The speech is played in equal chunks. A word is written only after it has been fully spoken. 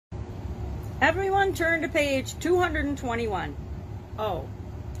Everyone turn to page 221. Oh,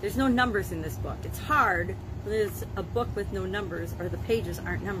 there's no numbers in this book. It's hard when there's a book with no numbers or the pages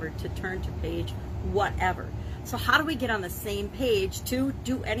aren't numbered to turn to page whatever. So how do we get on the same page to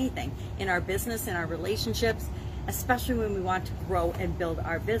do anything in our business, in our relationships, especially when we want to grow and build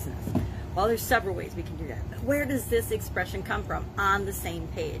our business? Well, there's several ways we can do that. Where does this expression come from? On the same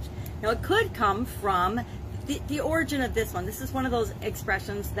page. Now, it could come from the origin of this one. This is one of those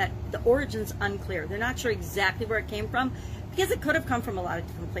expressions that the origin's unclear. They're not sure exactly where it came from because it could have come from a lot of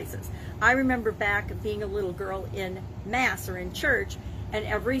different places. I remember back being a little girl in Mass or in church, and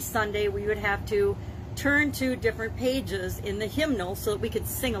every Sunday we would have to turn to different pages in the hymnal so that we could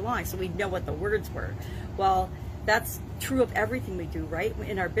sing along, so we'd know what the words were. Well, that's true of everything we do, right?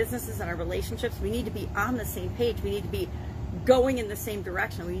 In our businesses and our relationships, we need to be on the same page. We need to be going in the same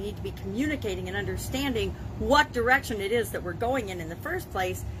direction. We need to be communicating and understanding what direction it is that we're going in the first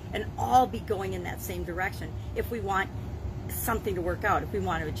place, and all be going in that same direction if we want something to work out, if we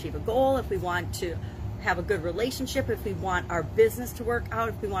want to achieve a goal, if we want to have a good relationship, if we want our business to work out,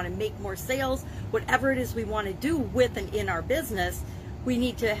 if we want to make more sales, whatever it is we want to do with and in our business, we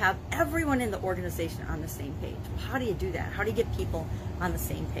need to have everyone in the organization on the same page. How do you do that? How do you get people on the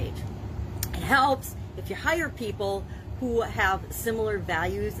same page? It helps if you hire people who have similar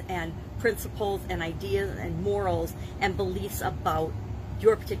values and principles and ideas and morals and beliefs about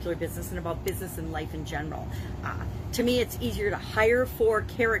your particular business and about business and life in general. To me, it's easier to hire for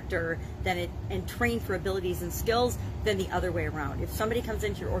character and train for abilities and skills than the other way around. If somebody comes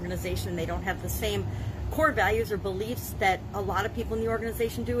into your organization and they don't have the same core values or beliefs that a lot of people in the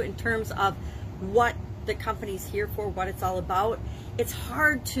organization do in terms of what the company's here for, what it's all about, it's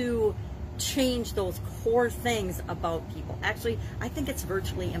hard to change those core things about people. Actually, I think it's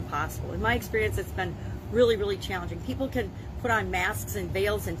virtually impossible. In my experience, it's been really, really challenging. People can put on masks and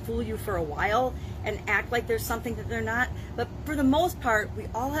veils and fool you for a while and act like there's something that they're not. But for the most part, we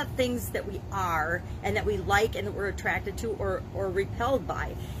all have things that we are and that we like and that we're attracted to or repelled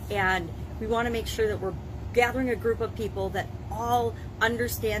by. And we want to make sure that we're gathering a group of people that all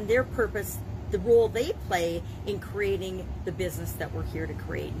understand their purpose, the role they play in creating the business that we're here to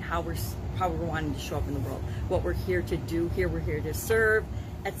create, and how we're wanting to show up in the world, what we're here to do here, we're here to serve,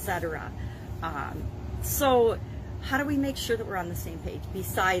 etc. So how do we make sure that we're on the same page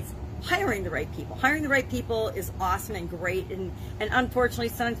besides hiring the right people? Hiring the right people is awesome and great, and unfortunately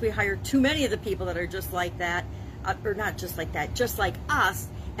sometimes we hire too many of the people that are just like that, or not just like that, just like us,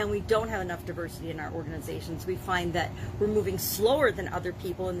 and we don't have enough diversity in our organizations. We find that we're moving slower than other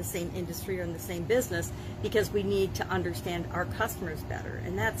people in the same industry or in the same business because we need to understand our customers better.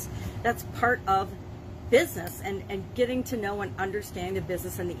 And that's part of business and getting to know and understanding the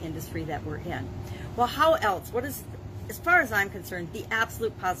business and the industry that we're in. Well, how else? What is, as far as I'm concerned, the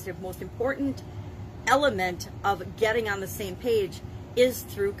absolute positive, most important element of getting on the same page is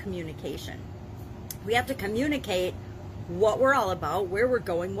through communication. We have to communicate what we're all about, where we're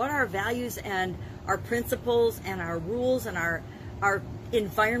going, what our values and our principles and our rules and our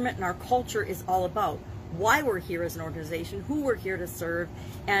environment and our culture is all about, why we're here as an organization, who we're here to serve,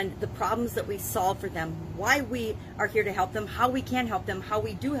 and the problems that we solve for them, why we are here to help them, how we can help them, how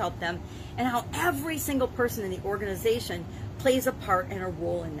we do help them, and how every single person in the organization plays a part and a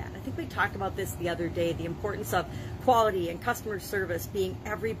role in that. I think we talked about this the other day, the importance of quality and customer service being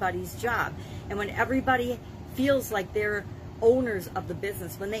everybody's job. And when everybody feels like they're owners of the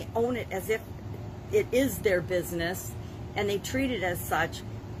business, when they own it as if it is their business and they treat it as such,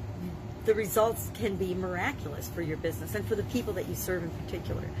 the results can be miraculous for your business and for the people that you serve in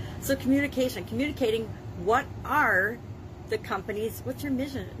particular. So communicating what are the companies, what's your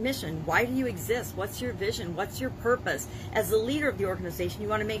mission, why do you exist, what's your vision, what's your purpose. As the leader of the organization, you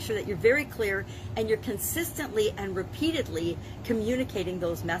want to make sure that you're very clear and you're consistently and repeatedly communicating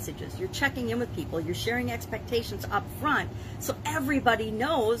those messages. You're checking in with people, you're sharing expectations up front so everybody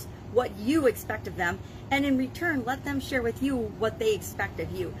knows what you expect of them, and in return let them share with you what they expect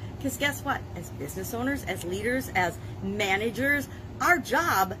of you. Because guess what, as business owners, as leaders, as managers, our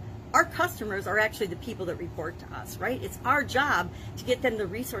job, our customers are actually the people that report to us, right? It's our job to get them the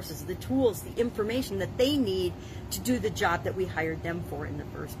resources, the tools, the information that they need to do the job that we hired them for in the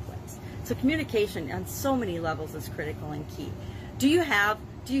first place. So communication on so many levels is critical and key. Do you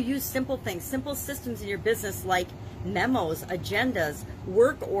use simple things, simple systems in your business like memos, agendas,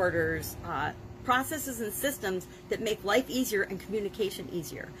 work orders, processes and systems that make life easier and communication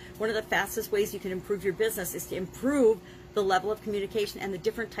easier? One of the fastest ways you can improve your business is to improve the level of communication and the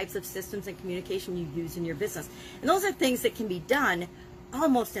different types of systems and communication you use in your business. And those are things that can be done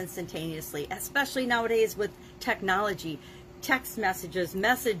almost instantaneously, especially nowadays with technology. text messages,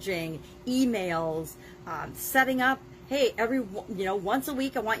 messaging, emails, setting up, hey, once a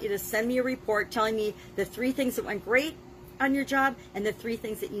week I want you to send me a report telling me the 3 things that went great on your job and the 3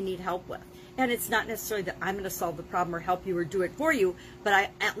 things that you need help with. And it's not necessarily that I'm going to solve the problem or help you or do it for you, but I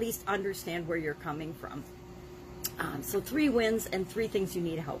at least understand where you're coming from. So 3 wins and 3 things you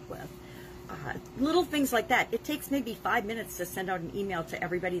need help with. Little things like that. It takes maybe 5 minutes to send out an email to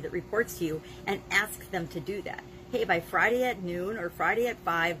everybody that reports to you and ask them to do that. Hey, by Friday at noon or Friday at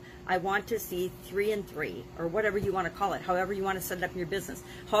 5, I want to see 3 and 3, or whatever you want to call it, however you want to set it up in your business,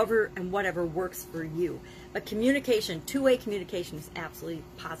 however and whatever works for you. But communication, 2-way communication is absolutely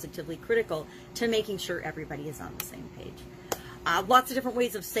positively critical to making sure everybody is on the same page. Lots of different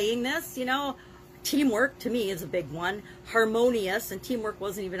ways of saying this, Teamwork, to me, is a big one. Harmonious, and teamwork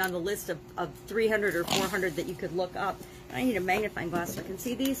wasn't even on the list of 300 or 400 that you could look up. And I need a magnifying glass so I can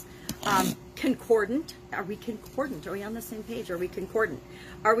see these. Concordant. Are we concordant? Are we on the same page? Are we concordant?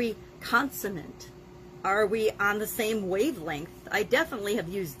 Are we consonant? Are we on the same wavelength? I definitely have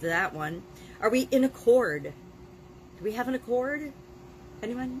used that one. Are we in accord? Do we have an accord?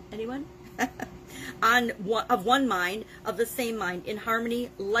 Anyone? Of one mind, of the same mind, in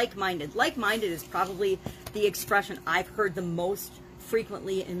harmony, like-minded. Like-minded is probably the expression I've heard the most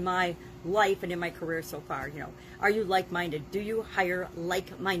frequently in my life and in my career so far. Are you like-minded? Do you hire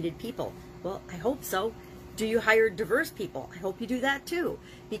like-minded people? Well, I hope so. Do you hire diverse people? I hope you do that too,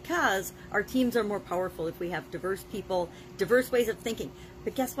 because our teams are more powerful if we have diverse people, diverse ways of thinking.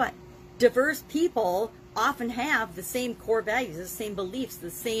 But guess what? Diverse people often have the same core values, the same beliefs,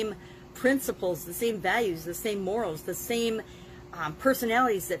 the same principles, the same values, the same morals, the same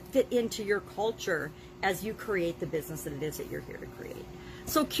personalities that fit into your culture as you create the business that it is that you're here to create.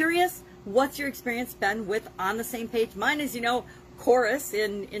 So curious, what's your experience been with On the Same Page? Mine is, chorus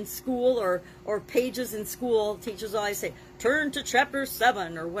in school or pages in school. Teachers always say, turn to chapter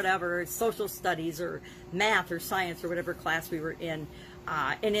 7 or whatever, social studies or math or science or whatever class we were in.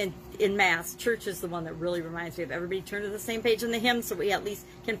 And in Mass, church is the one that really reminds me of everybody turn to the same page in the hymn so we at least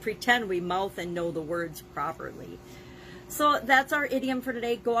can pretend we mouth and know the words properly. So that's our idiom for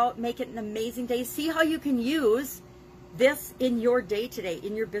today. Go out, make it an amazing day. See how you can use this in your day today,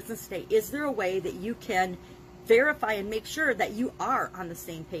 in your business today. Is there a way that you can verify and make sure that you are on the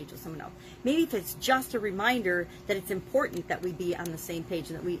same page with someone else? Maybe if it's just a reminder that it's important that we be on the same page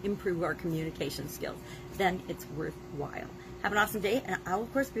and that we improve our communication skills, then it's worthwhile. Have an awesome day, and I'll,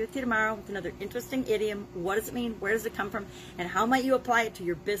 of course, be with you tomorrow with another interesting idiom. What does it mean? Where does it come from? And how might you apply it to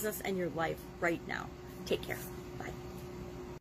your business and your life right now? Take care.